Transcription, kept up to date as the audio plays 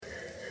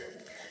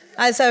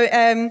As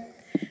I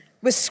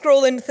was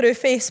scrolling through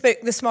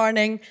Facebook this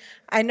morning,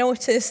 I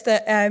noticed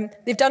that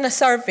they've done a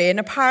survey, and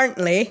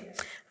apparently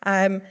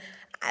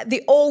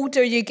the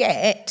older you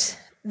get,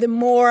 the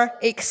more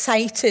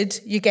excited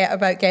you get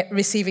about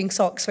receiving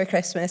socks for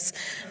Christmas.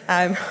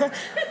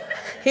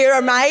 Here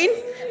are mine.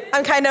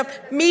 I'm kind of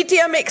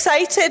medium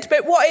excited,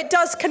 but what it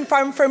does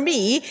confirm for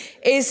me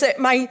is that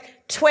my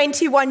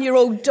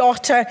 21-year-old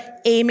daughter,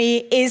 Amy,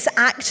 is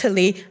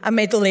actually a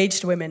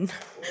middle-aged woman.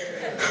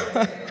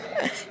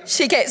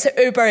 She gets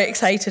uber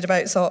excited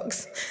about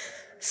socks.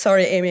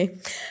 Sorry, Amy.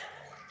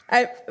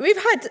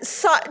 We've had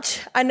such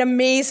an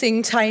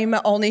amazing time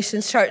at All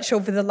Nations Church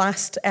over the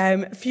last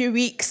few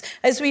weeks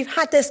as we've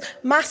had this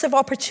massive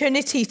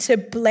opportunity to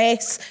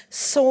bless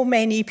so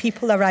many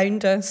people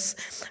around us.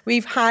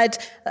 We've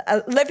had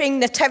living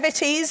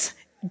nativities,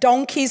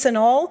 donkeys and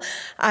all,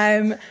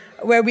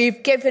 where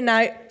we've given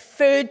out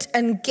food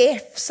and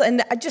gifts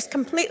and just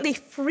completely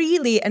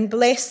freely and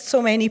blessed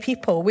so many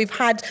people. We've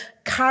had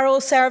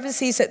carol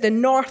services at the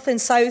north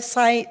and south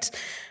side.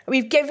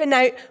 We've given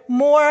out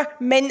more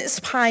mince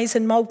pies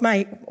and mulled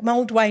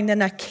wine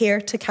than I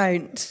care to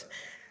count.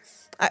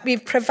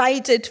 We've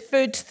provided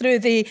food through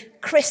the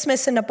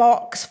Christmas in a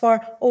Box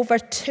for over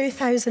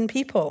 2,000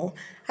 people.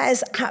 That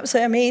is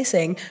absolutely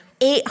amazing.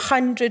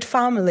 800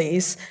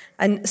 families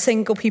and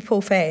single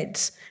people fed.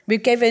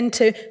 We've given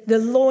to the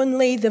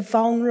lonely, the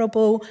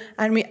vulnerable,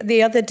 and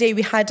the other day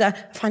we had a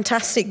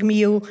fantastic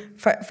meal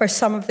for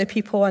some of the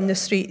people on the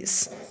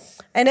streets.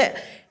 And it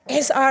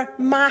is our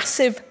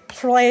massive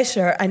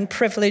pleasure and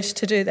privilege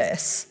to do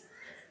this.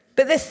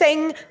 But the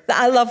thing that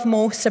I love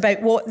most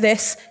about what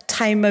this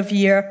time of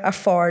year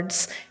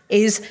affords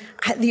is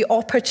the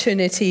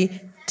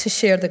opportunity to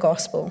share the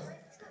gospel.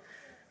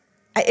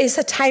 It's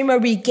a time where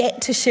we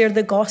get to share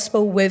the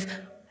gospel with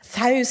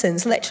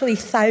thousands, literally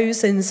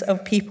thousands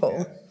of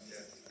people.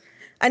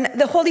 And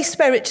the Holy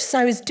Spirit just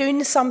now is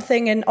doing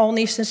something in All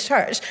Nations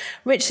Church,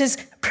 which is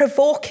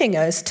provoking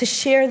us to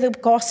share the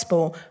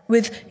gospel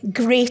with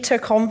greater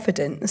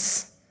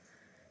confidence.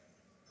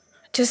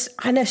 Just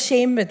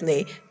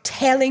unashamedly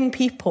telling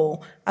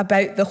people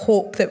about the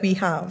hope that we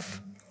have.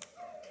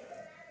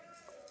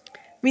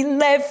 We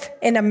live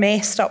in a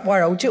messed up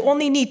world. You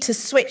only need to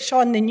switch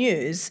on the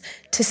news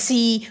to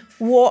see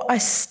what a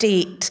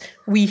state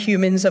we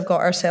humans have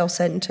got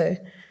ourselves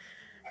into.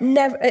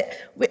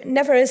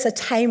 Never is a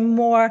time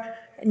more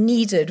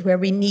needed where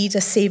we need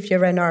a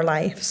saviour in our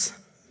lives.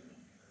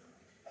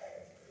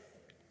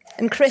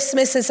 And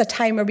Christmas is a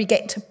time where we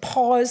get to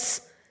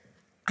pause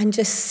and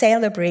just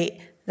celebrate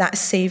that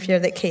saviour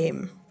that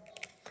came.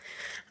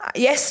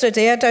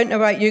 Yesterday, I don't know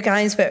about you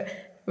guys, but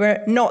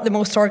we're not the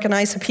most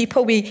organised of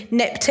people. We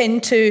nipped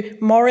into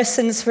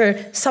Morrison's for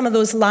some of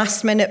those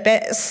last-minute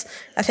bits.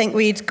 I think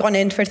we'd gone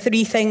in for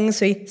 3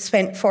 things. We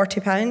spent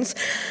 £40.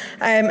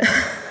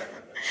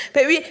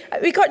 But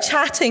we got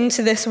chatting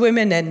to this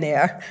woman in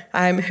there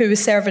who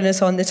was serving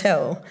us on the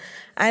till.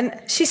 And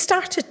she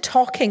started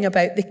talking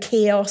about the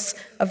chaos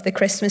of the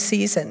Christmas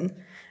season.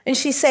 And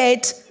she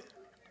said,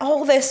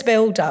 all this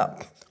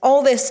build-up,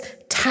 all this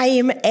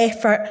time,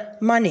 effort,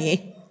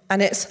 money,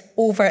 and it's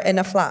over in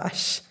a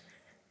flash.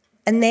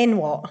 And then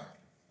what?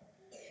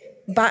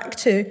 Back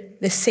to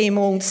the same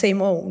old,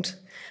 same old.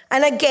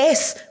 And I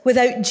guess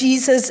without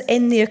Jesus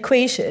in the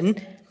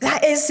equation,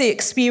 that is the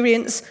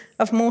experience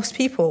of most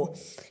people.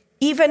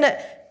 Even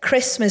at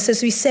Christmas,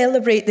 as we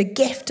celebrate the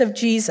gift of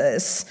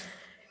Jesus,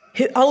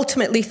 who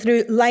ultimately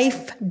through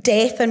life,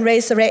 death, and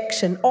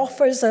resurrection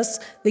offers us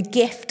the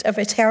gift of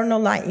eternal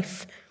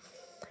life,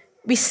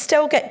 we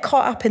still get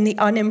caught up in the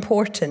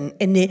unimportant,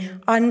 in the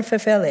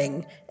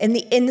unfulfilling, in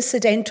the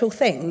incidental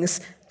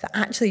things that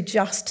actually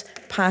just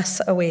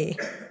pass away.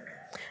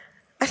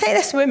 I think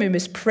this woman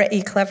was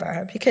pretty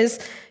clever because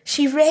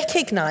she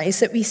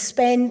recognised that we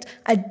spend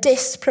a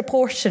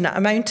disproportionate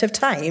amount of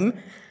time,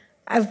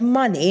 of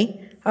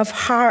money, of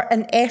heart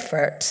and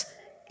effort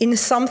in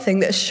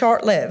something that's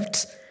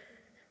short-lived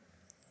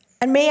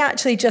and may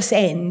actually just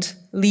end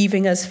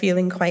leaving us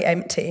feeling quite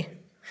empty.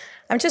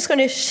 I'm just going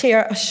to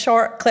share a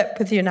short clip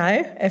with you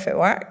now, if it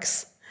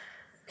works.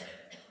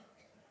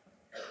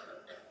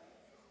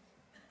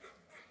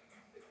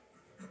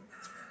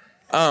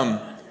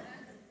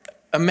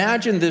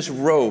 Imagine this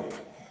rope,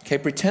 okay?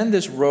 Pretend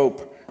this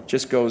rope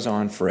just goes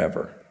on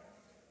forever,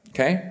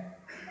 okay?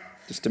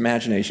 Just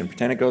imagination.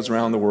 Pretend it goes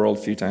around the world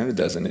a few times. It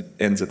doesn't. It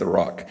ends at the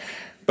rock.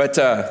 But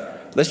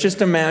let's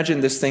just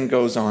imagine this thing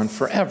goes on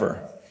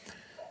forever.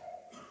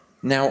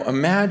 Now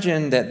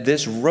imagine that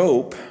this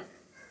rope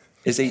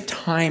is a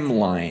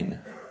timeline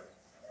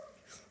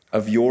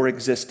of your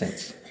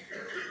existence.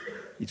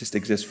 You just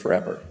exist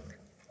forever.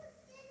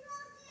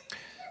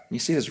 You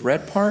see this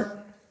red part?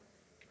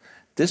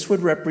 This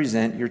would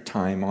represent your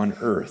time on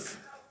earth.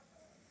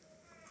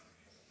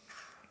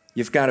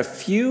 You've got a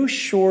few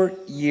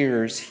short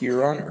years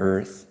here on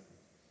earth,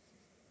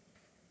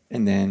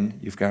 and then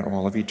you've got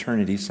all of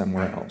eternity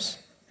somewhere else.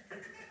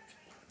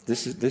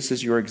 This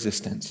is your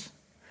existence.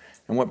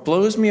 And what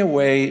blows me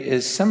away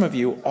is some of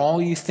you,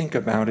 all you think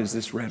about is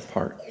this red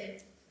part.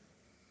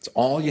 It's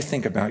all you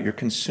think about. You're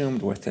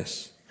consumed with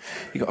this.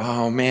 You go,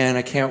 oh man,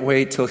 I can't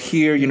wait till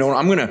here. You know,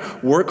 I'm going to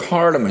work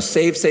hard. I'm going to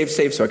save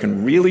so I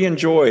can really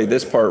enjoy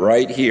this part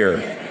right here.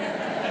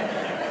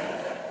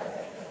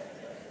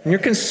 And you're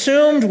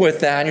consumed with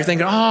that. And you're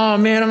thinking, oh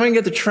man, am I going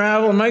to get to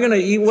travel? Am I going to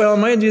eat well?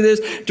 Am I going to do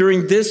this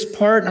during this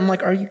part? And I'm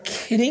like, are you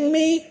kidding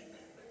me?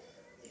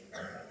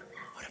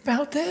 What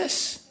about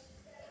this?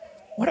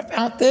 What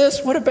about this?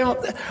 What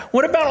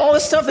about all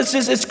this stuff that's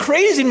just, it's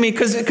crazy to me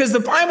because the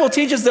Bible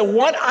teaches that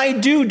what I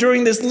do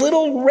during this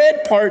little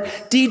red part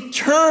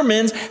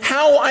determines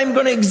how I'm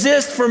going to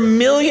exist for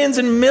millions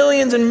and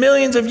millions and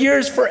millions of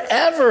years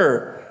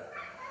forever.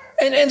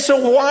 And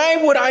so why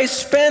would I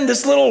spend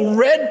this little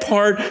red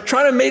part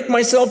trying to make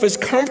myself as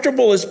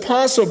comfortable as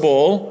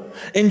possible,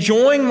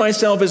 enjoying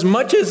myself as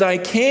much as I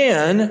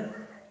can?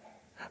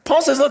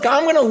 Paul says, look,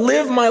 I'm going to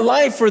live my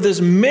life for this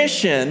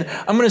mission.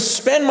 I'm going to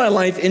spend my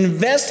life,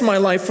 invest my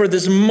life for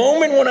this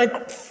moment when I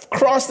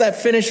cross that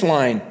finish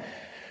line.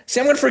 See,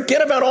 I'm going to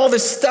forget about all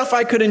this stuff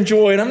I could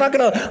enjoy, and I'm not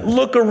going to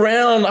look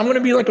around. I'm going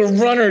to be like a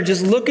runner,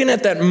 just looking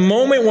at that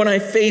moment when I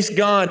face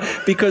God,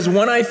 because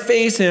when I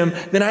face him,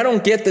 then I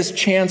don't get this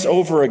chance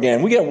over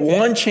again. We get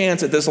one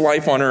chance at this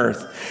life on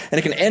earth, and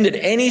it can end at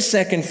any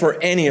second for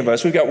any of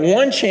us. We've got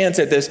one chance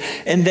at this,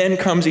 and then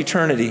comes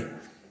eternity.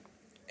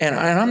 And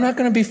I'm not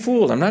going to be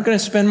fooled. I'm not going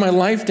to spend my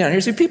life down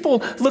here. See,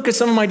 people look at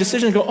some of my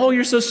decisions and go, oh,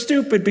 you're so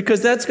stupid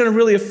because that's going to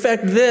really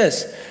affect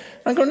this.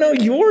 I go, no,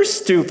 you're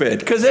stupid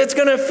because it's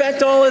going to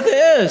affect all of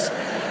this.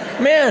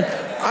 Man,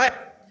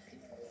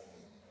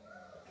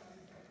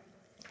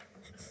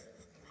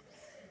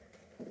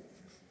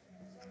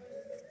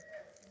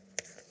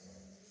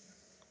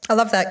 I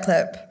love that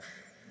clip.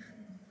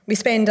 We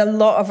spend a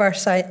lot of our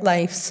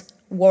lives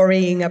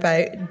worrying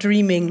about,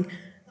 dreaming,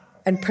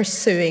 and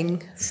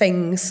pursuing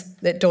things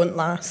that don't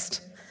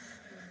last.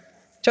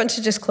 Do you want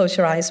to just close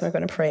your eyes and we're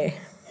going to pray?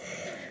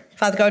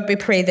 Father God, we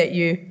pray that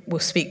you will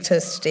speak to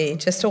us today.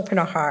 Just open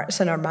our hearts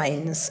and our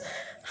minds.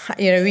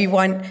 You know, we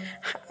want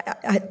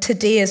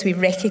today, as we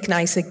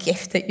recognize the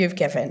gift that you've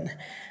given,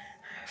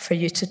 for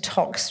you to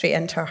talk straight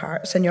into our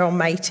hearts. In your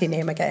almighty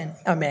name again.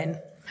 Amen.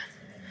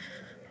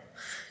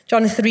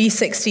 John 3,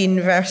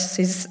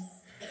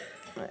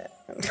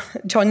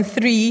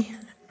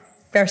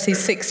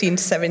 verses 16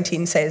 to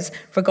 17 says,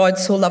 "For God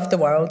so loved the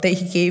world that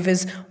he gave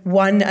his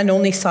one and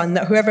only Son,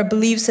 that whoever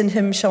believes in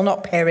him shall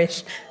not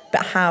perish,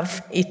 but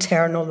have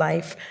eternal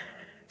life.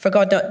 For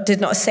God did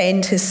not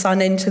send his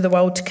Son into the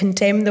world to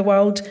condemn the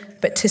world,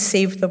 but to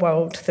save the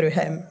world through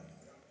him."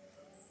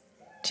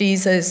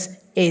 Jesus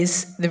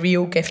is the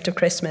real gift of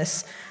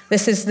Christmas.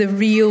 This is the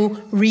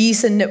real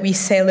reason that we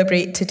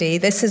celebrate today.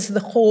 This is the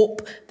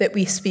hope that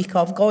we speak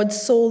of. God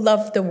so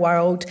loved the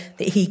world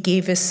that he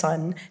gave his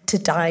Son to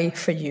die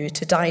for you,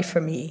 to die for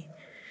me,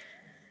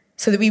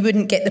 so that we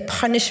wouldn't get the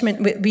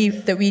punishment that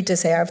we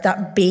deserve,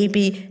 that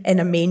baby in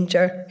a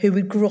manger who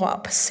would grow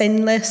up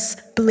sinless,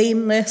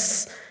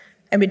 blameless,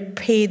 and would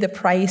pay the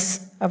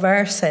price of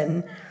our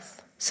sin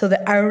so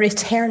that our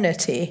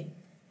eternity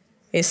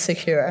is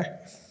secure.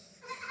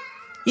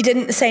 He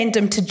didn't send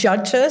him to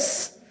judge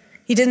us.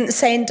 He didn't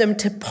send him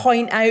to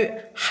point out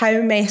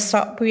how messed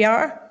up we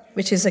are,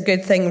 which is a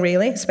good thing,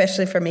 really,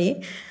 especially for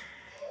me.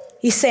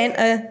 He sent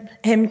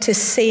him to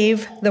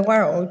save the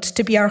world,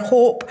 to be our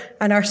hope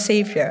and our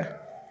saviour.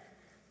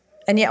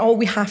 And yet all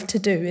we have to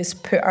do is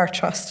put our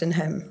trust in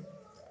him.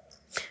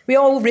 We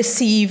all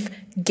receive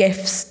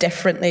gifts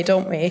differently,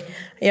 don't we?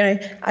 You know,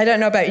 I don't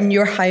know about in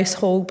your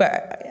household,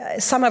 but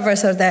some of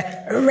us are the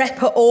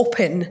rip it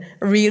open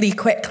really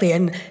quickly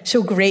and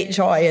show great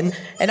joy. And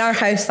in our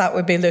house, that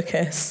would be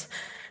Lucas.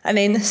 And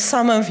then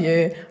some of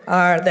you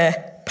are the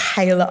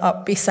pile it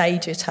up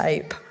beside you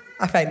type.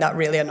 I find that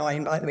really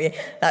annoying, by the way.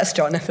 That's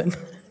Jonathan.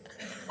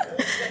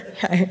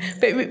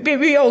 But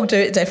we all do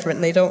it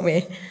differently, don't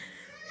we?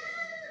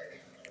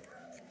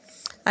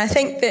 I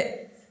think that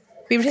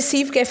we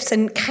receive gifts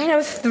in kind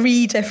of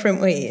 3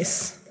 different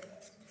ways.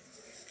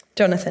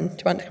 Jonathan, do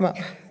you want to come up?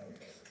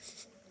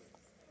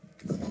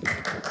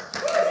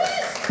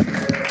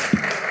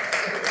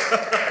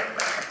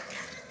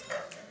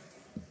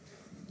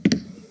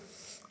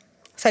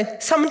 So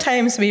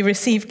sometimes we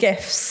receive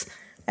gifts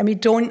and we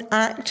don't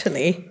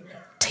actually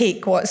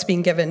take what's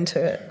been given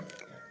to it.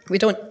 We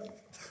don't.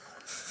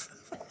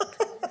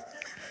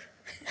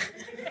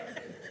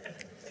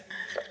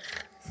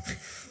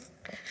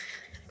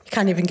 You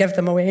can't even give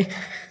them away.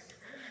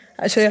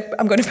 Actually,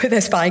 I'm going to put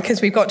this by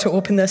because we've got to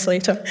open this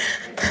later.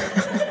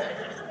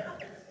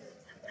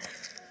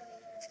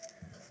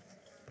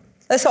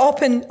 That's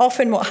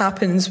often what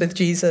happens with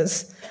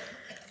Jesus.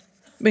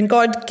 When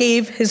God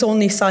gave his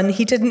only Son,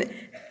 he didn't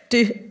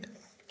do...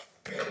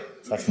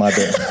 That's my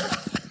bit.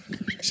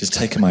 She's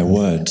taken my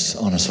words,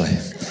 honestly.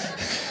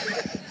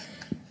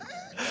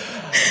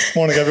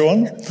 Morning,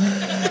 everyone.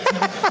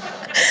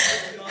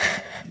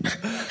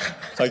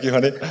 Thank you,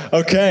 honey.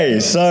 Okay,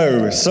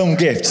 so some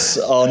gifts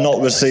are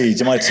not received.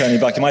 You might turn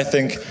your back. You might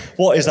think,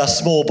 what is that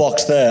small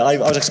box there? I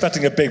was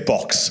expecting a big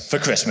box for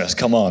Christmas.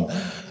 Come on,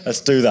 let's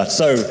do that.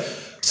 So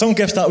some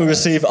gifts that we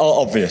receive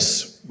are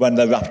obvious. when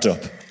they're wrapped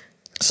up.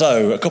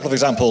 So, a couple of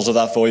examples of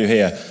that for you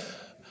here.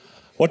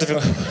 What have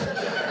you...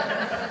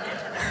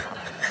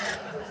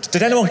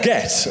 Did anyone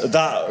get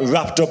that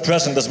wrapped up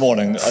present this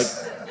morning?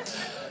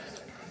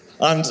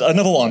 And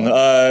another one,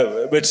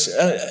 which...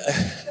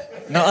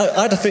 now,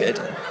 I had to think...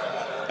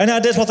 Any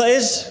ideas what that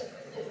is?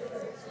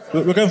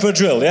 We're going for a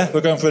drill, yeah?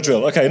 We're going for a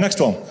drill. Okay, next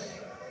one.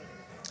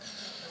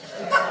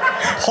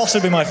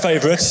 Possibly my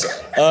favourite.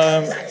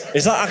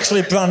 Is that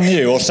actually brand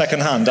new or second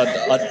hand?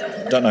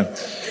 I don't know.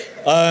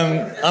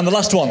 And the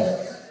last one.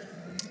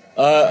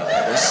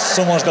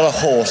 Someone's got a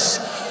horse.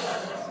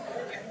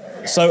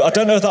 So I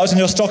don't know if that was in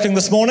your stocking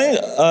this morning,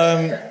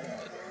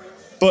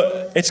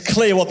 but it's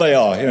clear what they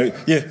are.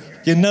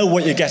 You know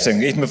what you're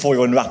getting even before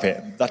you unwrap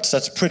it.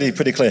 That's pretty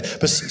clear.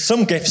 But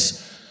some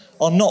gifts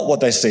are not what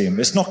they seem.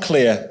 It's not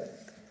clear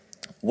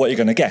what you're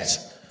going to get.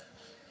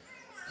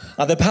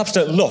 And they perhaps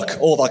don't look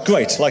all that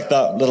great, like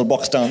that little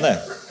box down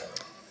there.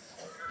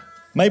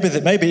 Maybe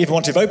even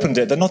once you've opened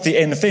it, they're not the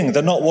in thing,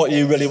 they're not what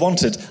you really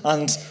wanted,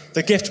 and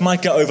the gift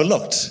might get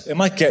overlooked, it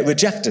might get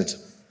rejected.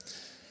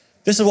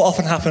 This is what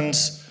often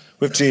happens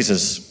with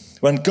Jesus.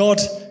 When God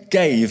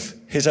gave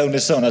his only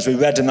son, as we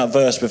read in that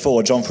verse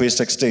before, John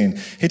 3:16,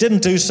 he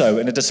didn't do so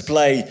in a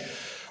display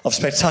of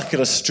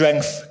spectacular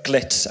strength,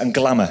 glitz, and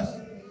glamour.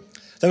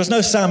 There was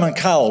no Simon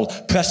Cowell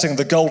pressing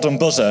the golden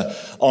buzzer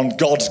on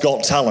God's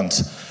Got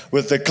Talent,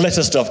 with the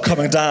glitter stuff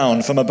coming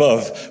down from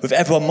above, with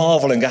everyone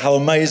marvelling at how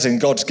amazing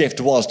God's gift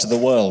was to the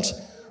world.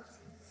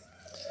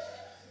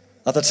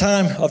 At the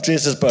time of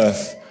Jesus'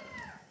 birth,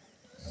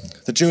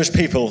 the Jewish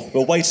people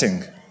were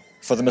waiting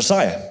for the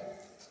Messiah,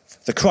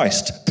 the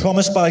Christ,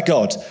 promised by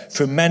God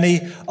through many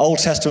Old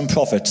Testament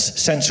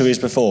prophets centuries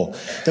before.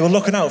 They were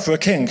looking out for a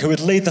king who would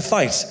lead the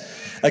fight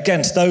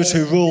against those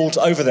who ruled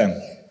over them.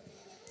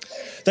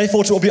 They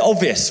thought it would be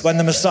obvious when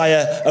the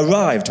Messiah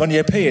arrived, when he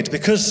appeared,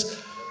 because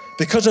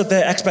of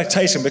their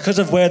expectation, because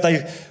of where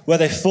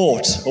they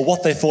thought, or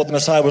what they thought the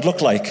Messiah would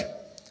look like.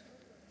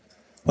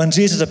 When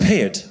Jesus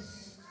appeared,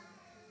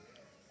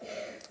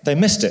 they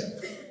missed it.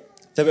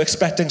 They were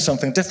expecting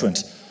something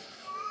different.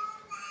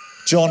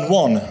 John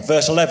 1,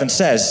 verse 11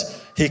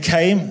 says,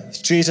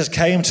 Jesus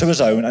came to his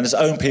own, and his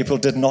own people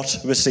did not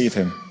receive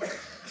him.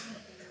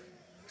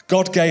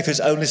 God gave his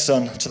only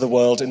son to the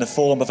world in the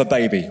form of a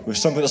baby. We've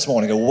sung it this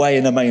morning, away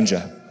in a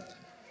manger.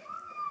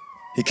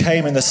 He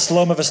came in the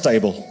slum of a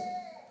stable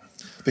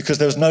because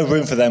there was no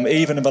room for them,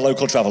 even in the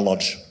local travel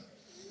lodge.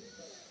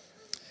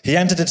 He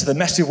entered into the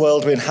messy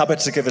world we inhabit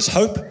to give us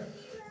hope,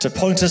 to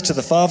point us to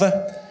the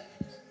Father,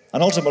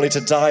 and ultimately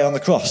to die on the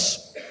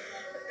cross.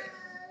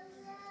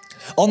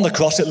 On the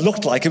cross, it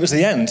looked like it was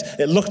the end.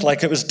 It looked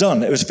like it was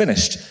done. It was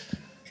finished.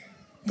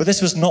 But this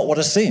was not what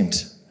it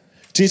seemed.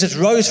 Jesus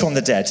rose from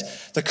the dead.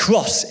 The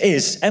cross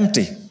is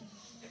empty.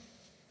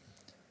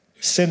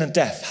 Sin and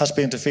death has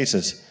been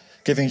defeated,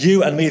 giving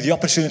you and me the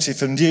opportunity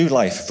for new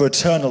life, for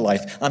eternal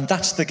life. And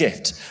that's the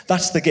gift.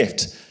 That's the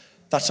gift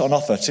that's on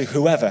offer to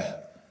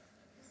whoever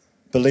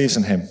believes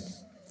in him.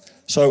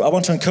 So I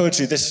want to encourage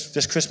you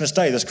this Christmas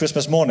day, this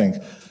Christmas morning.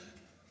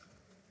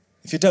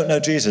 If you don't know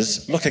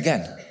Jesus, look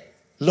again.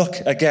 Look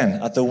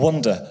again at the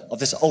wonder of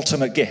this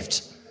ultimate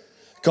gift.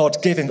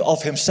 God giving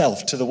of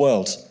himself to the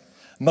world,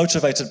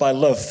 motivated by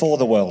love for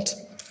the world.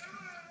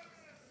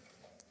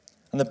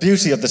 And the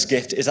beauty of this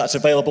gift is that it's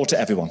available to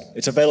everyone.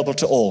 It's available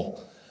to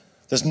all.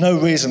 There's no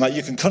reason that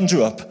you can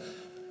conjure up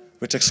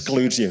which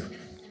excludes you.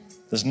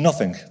 There's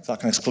nothing that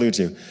can exclude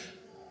you.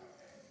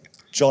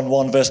 John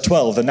 1 verse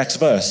 12, the next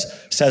verse,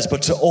 says,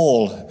 "But to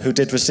all who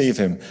did receive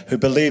him, who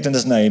believed in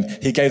his name,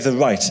 he gave the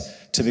right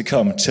to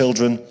become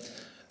children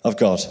of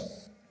God."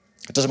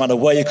 It doesn't matter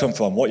where you come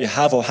from, what you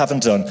have or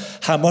haven't done,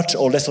 how much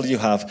or little you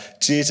have,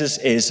 Jesus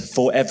is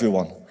for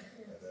everyone.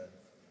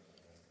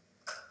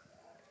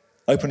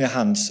 Open your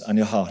hands and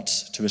your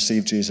hearts to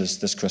receive Jesus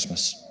this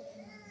Christmas.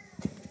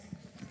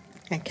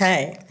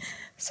 Okay,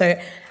 so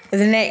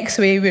the next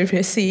way we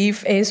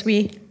receive is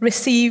we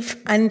receive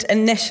and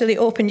initially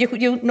open.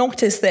 You'll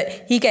notice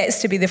that he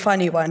gets to be the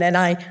funny one and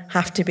I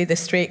have to be the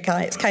straight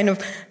guy. It's kind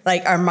of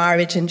like our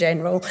marriage in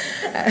general.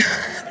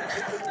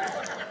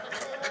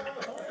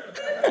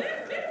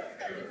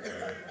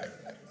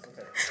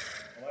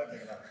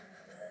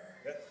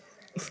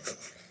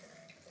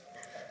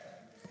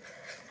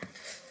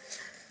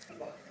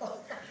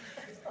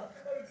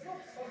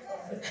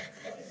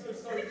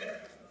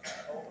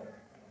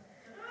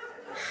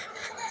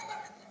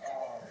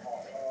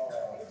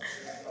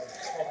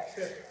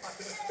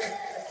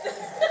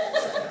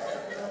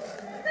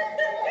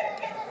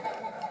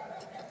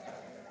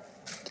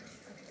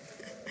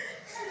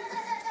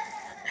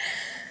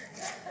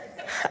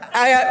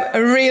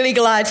 I'm really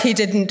glad he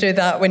didn't do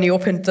that when he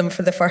opened them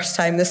for the first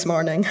time this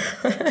morning.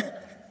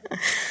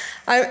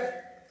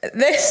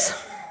 This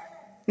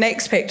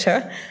next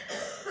picture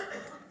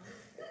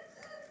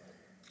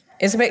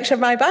is a picture of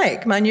my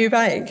bike, my new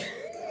bike.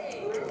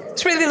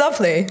 It's really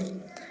lovely.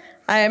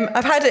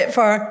 I've had it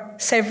for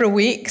several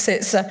weeks.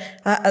 It's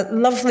a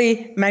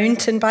lovely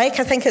mountain bike.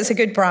 I think it's a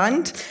good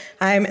brand.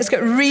 It's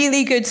got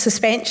really good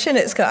suspension.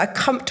 It's got a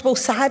comfortable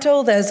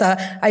saddle. There's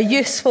a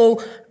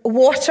useful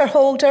water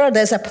holder.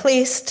 There's a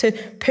place to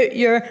put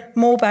your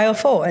mobile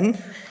phone.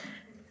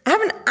 I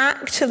haven't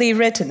actually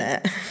ridden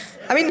it.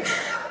 I mean,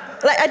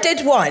 like I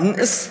did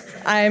once,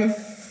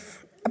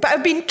 but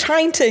I've been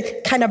trying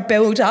to kind of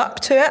build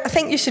up to it. I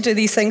think you should do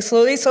these things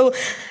slowly. So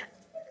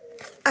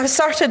I've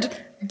started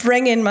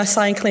bringing my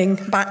cycling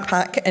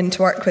backpack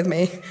into work with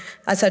me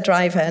as I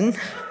drive in.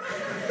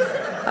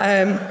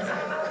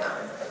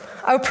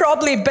 I'll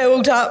probably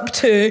build up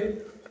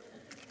to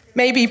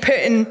maybe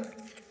putting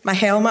my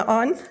helmet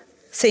on,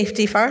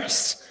 safety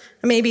first.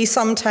 Maybe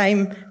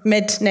sometime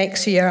mid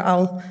next year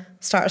I'll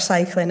start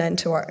cycling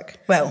into work.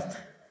 Well,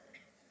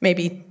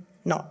 maybe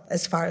not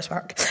as far as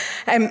work.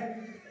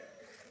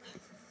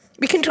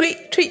 We can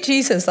treat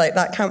Jesus like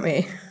that, can't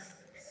we?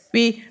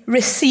 We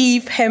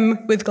receive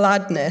him with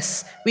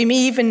gladness. We may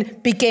even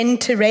begin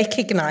to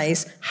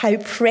recognize how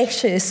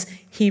precious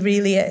he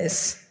really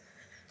is.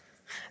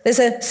 There's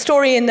a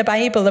story in the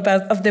Bible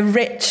of the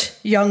rich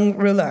young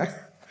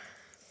ruler.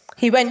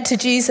 He went to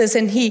Jesus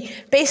and he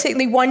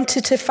basically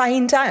wanted to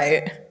find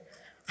out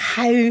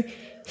how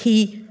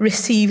he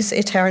receives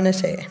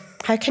eternity.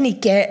 How can he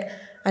get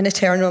an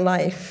eternal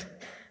life?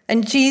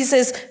 And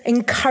Jesus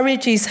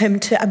encourages him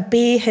to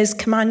obey his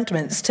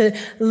commandments, to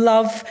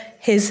love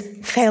his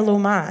fellow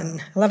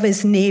man, love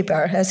his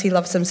neighbour as he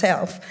loves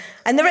himself.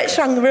 And the rich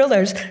young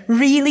ruler's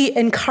really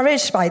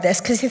encouraged by this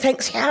because he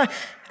thinks, yeah,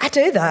 I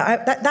do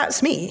that.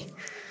 That's me.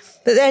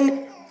 But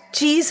then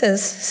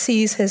Jesus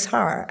sees his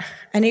heart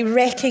and he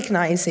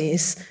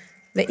recognises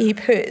that he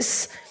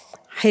puts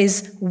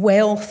his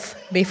wealth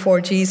before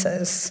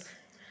Jesus.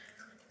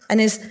 And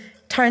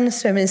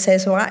turns to him and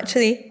says, well,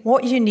 actually,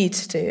 what you need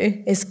to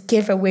do is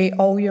give away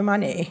all your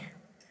money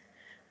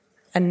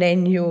and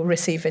then you'll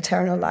receive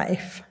eternal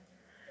life.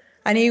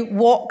 And he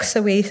walks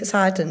away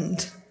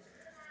saddened.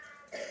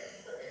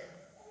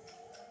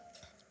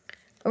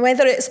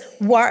 Whether it's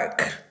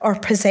work or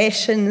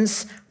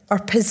possessions or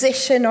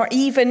position or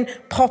even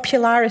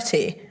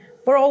popularity,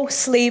 we're all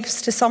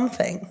slaves to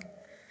something.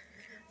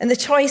 And the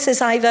choice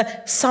is either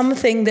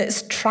something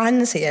that's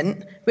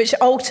transient, which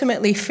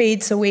ultimately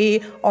fades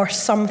away, or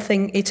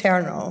something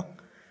eternal.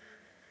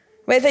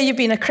 Whether you've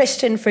been a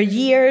Christian for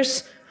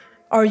years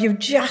or you've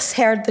just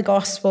heard the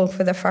gospel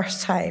for the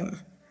first time,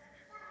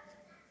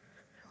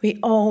 we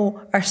all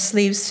are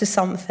slaves to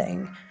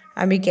something,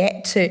 and we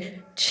get to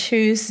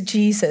choose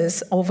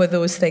Jesus over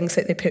those things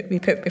that we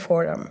put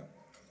before him.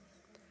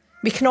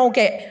 We can all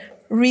get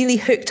really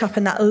hooked up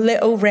in that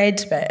little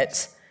red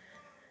bit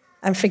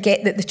and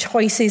forget that the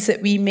choices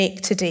that we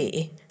make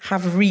today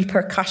have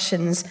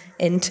repercussions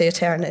into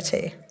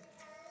eternity.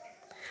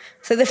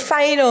 So the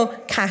final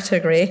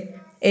category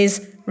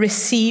is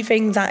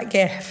receiving that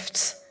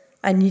gift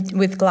and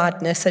with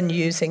gladness and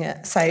using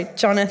it. So,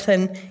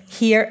 Jonathan,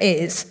 here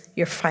is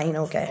your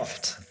final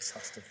gift.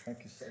 Fantastic.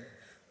 Thank you so much.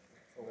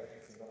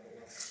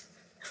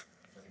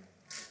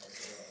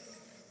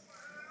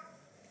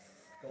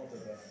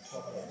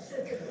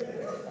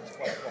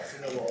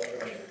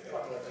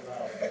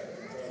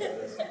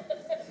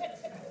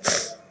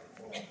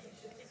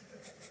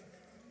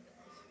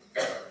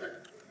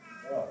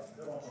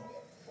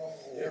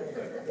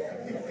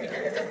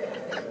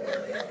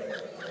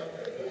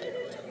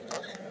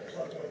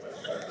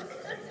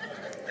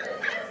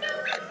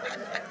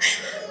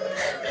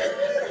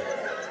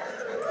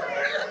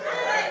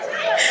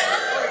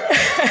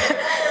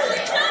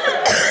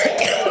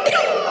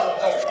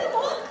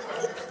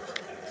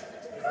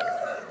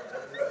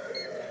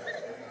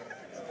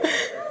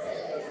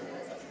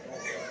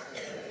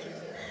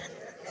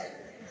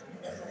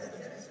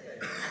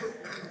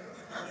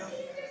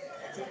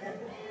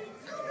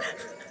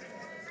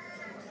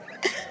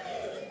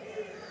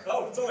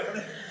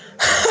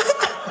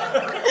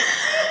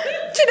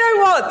 Do you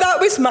know what? That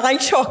was my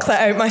chocolate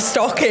out my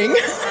stocking.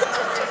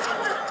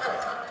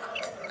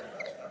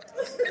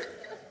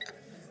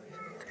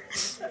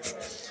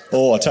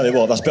 Oh, I tell you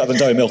what, that's better than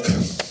dairy milk.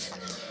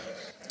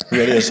 It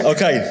really is.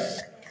 Okay.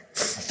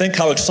 Think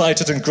how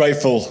excited and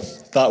grateful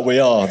that we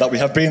are, that we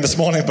have been this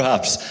morning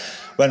perhaps,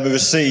 when we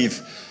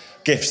receive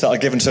gifts that are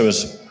given to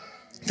us.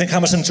 Think how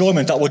much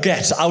enjoyment that we'll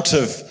get out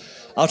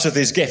of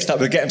these gifts that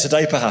we're getting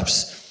today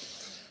perhaps.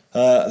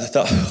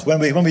 That when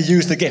we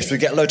use the gifts, we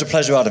get loads of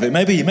pleasure out of it.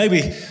 Maybe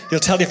you'll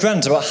tell your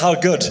friends about how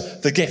good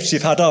the gifts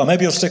you've had are.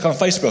 Maybe you'll stick on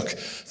Facebook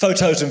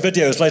photos and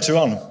videos later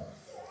on,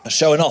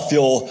 showing off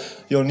your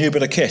new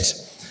bit of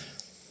kit.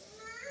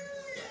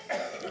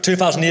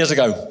 2,000 years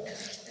ago,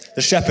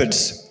 the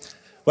shepherds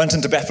went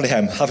into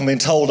Bethlehem, having been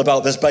told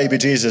about this baby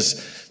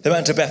Jesus. They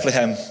went to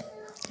Bethlehem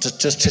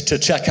to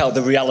check out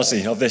the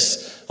reality of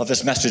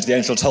this message the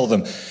angel told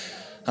them.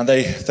 And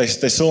they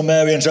saw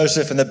Mary and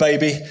Joseph and the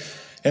baby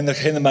in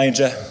the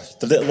manger,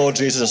 the little Lord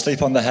Jesus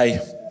asleep on the hay.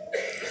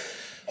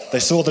 They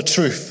saw the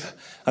truth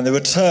and they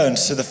returned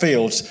to the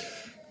fields,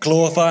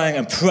 glorifying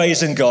and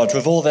praising God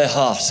with all their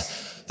heart.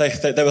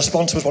 Their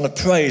response was one of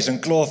praise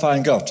and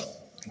glorifying God.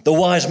 The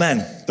wise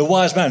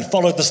men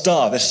followed the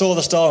star. They saw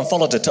the star and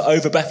followed it to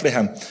over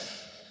Bethlehem.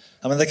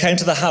 And when they came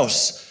to the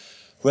house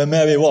where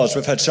Mary was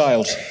with her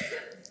child,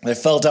 they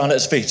fell down at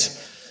his feet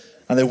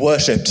and they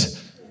worshipped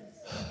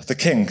the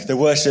king. They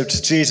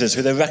worshipped Jesus,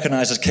 who they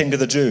recognized as King of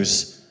the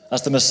Jews,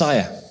 as the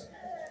Messiah.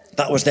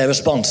 That was their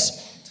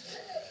response.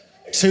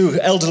 Two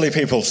elderly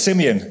people,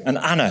 Simeon and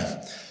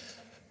Anna,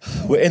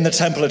 were in the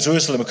temple at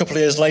Jerusalem a couple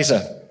of years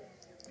later.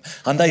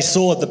 And they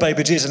saw the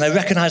baby Jesus and they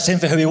recognized him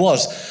for who he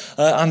was.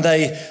 And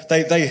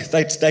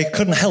they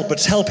couldn't help but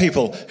tell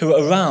people who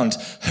were around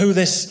who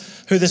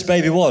this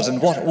baby was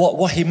and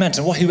what he meant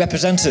and what he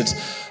represented.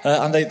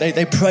 And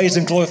they praised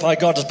and glorified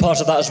God as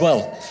part of that as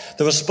well.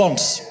 The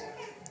response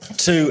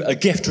to a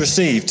gift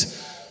received,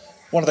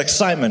 one of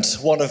excitement,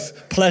 one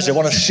of pleasure,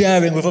 one of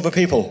sharing with other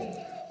people.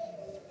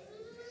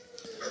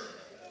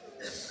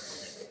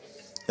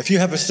 If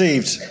you've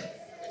received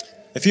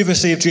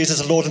Jesus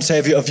as Lord and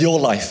Saviour of your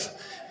life,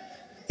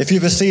 if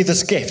you've received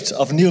this gift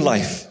of new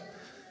life,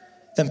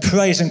 then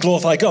praise and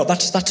glorify God.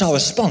 That's our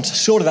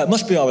response. Surely that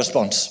must be our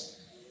response.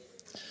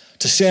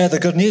 To share the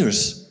good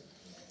news.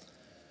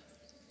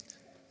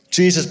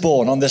 Jesus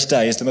born on this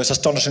day is the most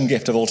astonishing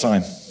gift of all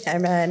time.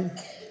 Amen.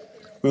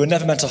 We were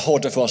never meant to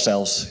hoard it for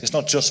ourselves. It's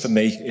not just for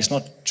me. It's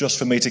not just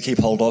for me to keep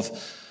hold of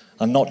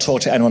and not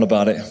talk to anyone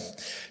about it.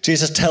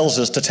 Jesus tells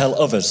us to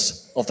tell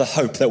others of the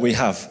hope that we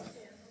have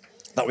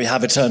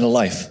eternal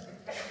life.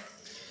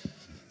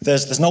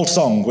 There's an old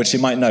song which you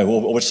might know,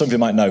 or which some of you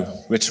might know,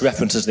 which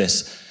references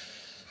this.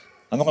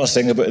 I'm not going to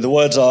sing it, but the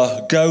words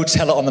are, "Go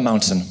tell it on the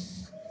mountain,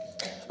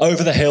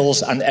 over the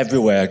hills and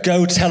everywhere.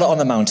 Go tell it on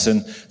the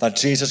mountain that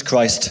Jesus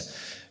Christ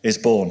is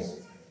born."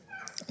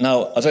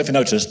 Now, I don't know if you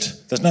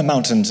noticed, there's no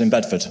mountains in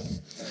Bedford.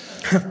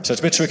 So it's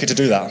a bit tricky to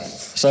do that.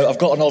 So I've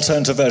got an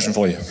alternative version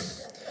for you.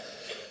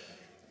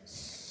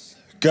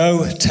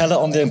 Go tell it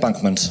on the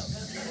embankment,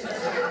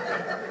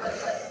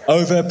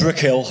 over Brick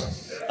Hill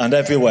and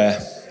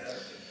everywhere.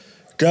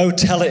 Go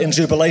tell it in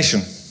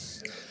jubilation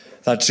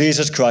that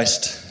Jesus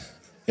Christ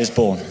is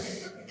born.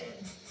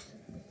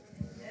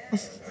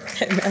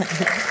 Amen.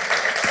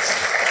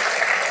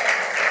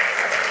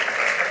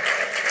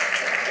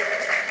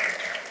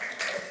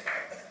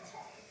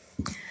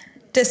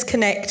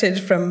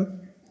 Disconnected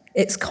from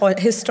its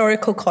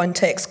historical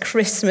context,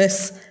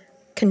 Christmas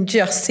can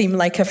just seem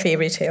like a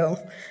fairy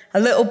tale. A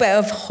little bit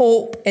of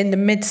hope in the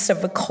midst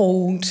of a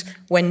cold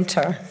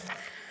winter.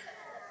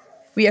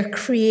 We are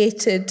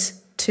created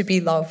to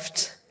be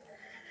loved.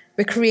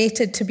 We're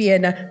created to be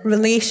in a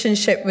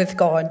relationship with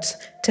God,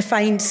 to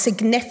find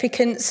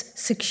significance,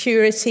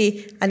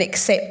 security, and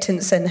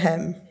acceptance in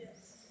Him.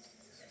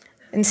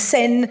 And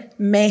sin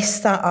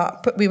messed that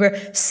up. We were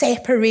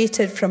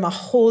separated from a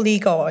holy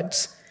God.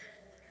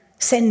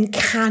 Sin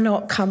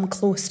cannot come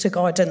close to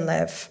God and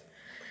live.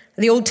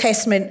 The Old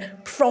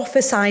Testament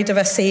prophesied of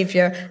a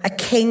Saviour, a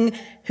king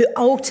who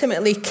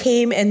ultimately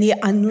came in the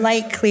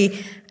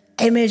unlikely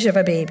image of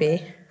a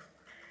baby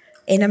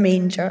in a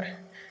manger.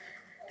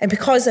 And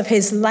because of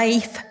his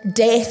life,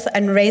 death,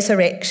 and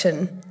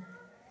resurrection,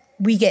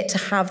 we get to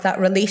have that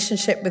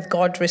relationship with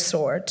God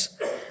restored.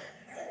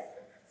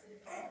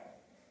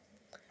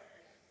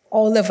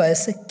 All of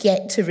us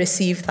get to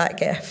receive that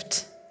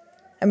gift.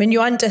 And when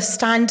you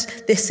understand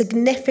the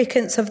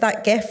significance of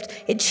that gift,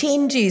 it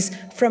changes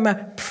from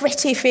a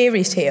pretty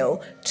fairy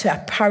tale to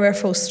a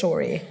powerful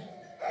story.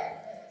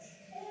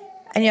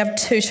 And you have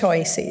two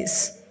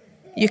choices.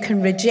 You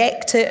can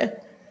reject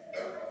it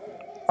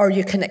or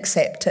you can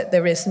accept it.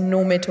 There is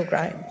no middle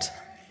ground.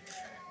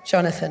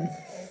 Jonathan.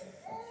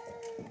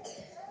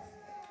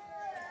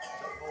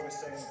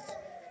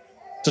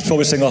 Just before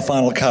we sing our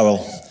final carol,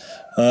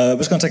 we're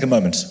just going to take a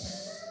moment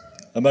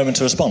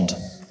to respond,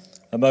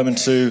 a moment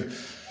to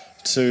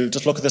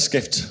just look at this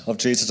gift of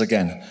Jesus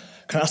again.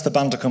 Can I ask the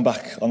band to come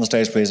back on the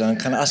stage, please? And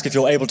can I ask if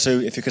you're able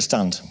to, if you could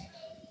stand?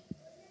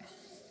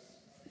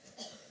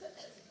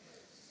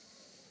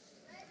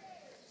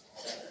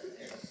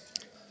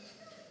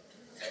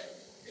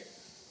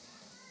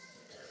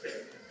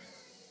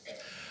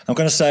 I'm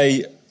going to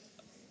say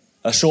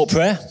a short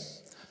prayer,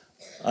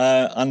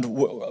 and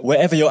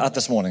wherever you're at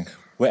this morning,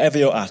 wherever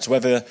you're at,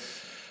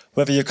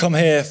 whether you come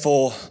here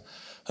for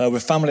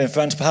with family and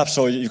friends perhaps,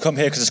 or you come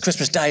here because it's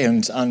Christmas Day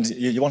and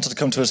you wanted to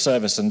come to a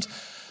service and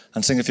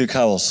sing a few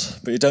carols,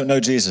 but you don't know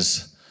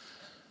Jesus,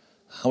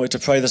 I want you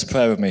to pray this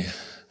prayer with me.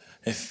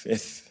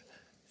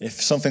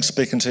 If something's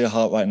speaking to your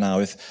heart right now,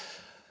 if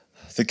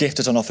the gift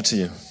is on offer to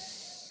you,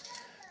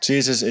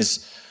 Jesus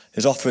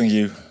is offering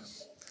you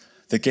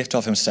the gift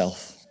of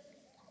himself.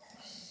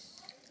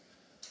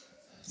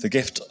 The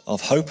gift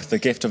of hope, the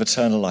gift of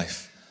eternal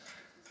life.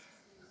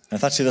 And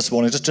if that's you this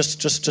morning,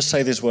 just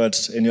say these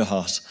words in your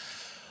heart.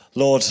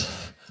 Lord,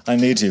 I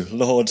need you.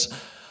 Lord,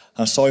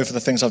 I'm sorry for the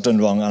things I've done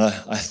wrong, and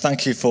I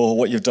thank you for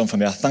what you've done for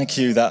me. I thank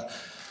you that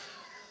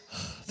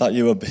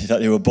you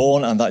were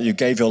born and that you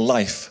gave your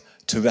life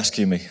to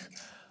rescue me.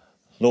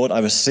 Lord, I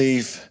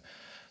receive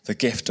the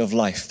gift of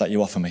life that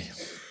you offer me.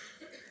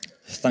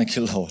 Thank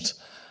you, Lord,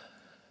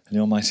 in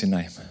your mighty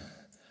name.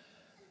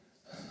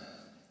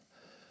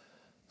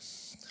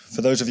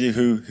 for those of you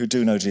who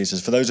do know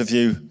Jesus, for those of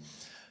you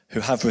who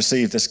have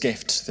received this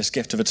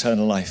gift of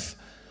eternal life,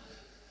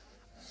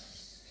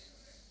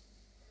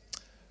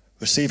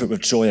 receive it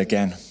with joy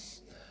again.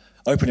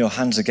 Open your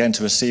hands again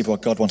to receive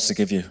what God wants to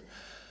give you.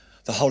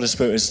 The Holy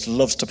Spirit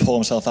loves to pour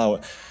himself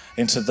out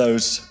into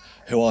those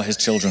who are his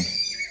children.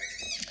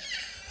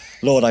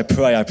 Lord, I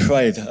pray,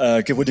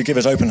 would you give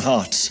us open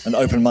hearts and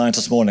open minds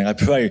this morning? I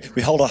pray,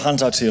 we hold our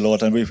hands out to you,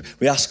 Lord, and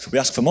we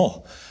ask for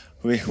more.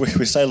 We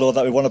say, Lord,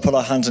 that we want to put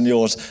our hands in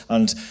yours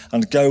and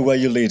go where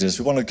you lead us.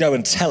 We want to go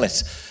and tell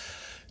it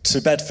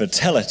to Bedford,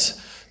 tell it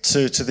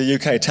to the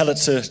UK, tell it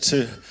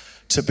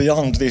to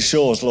beyond these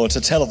shores, Lord,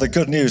 to tell the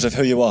good news of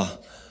who you are.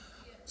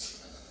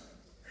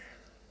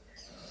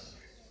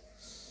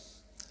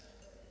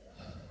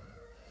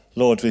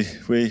 Lord,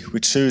 we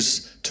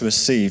choose to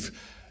receive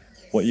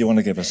what you want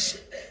to give us.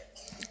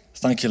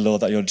 Thank you,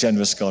 Lord, that you're a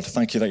generous God.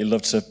 Thank you that you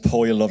love to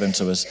pour your love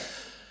into us.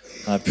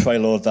 I pray,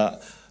 Lord,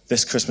 that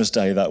this Christmas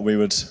day that we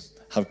would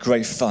have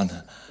great fun,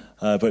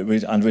 but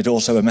we'd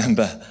also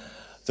remember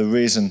the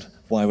reason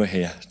why we're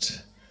here,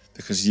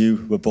 because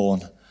you were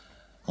born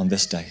on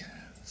this day.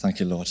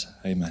 Thank you, Lord.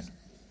 Amen.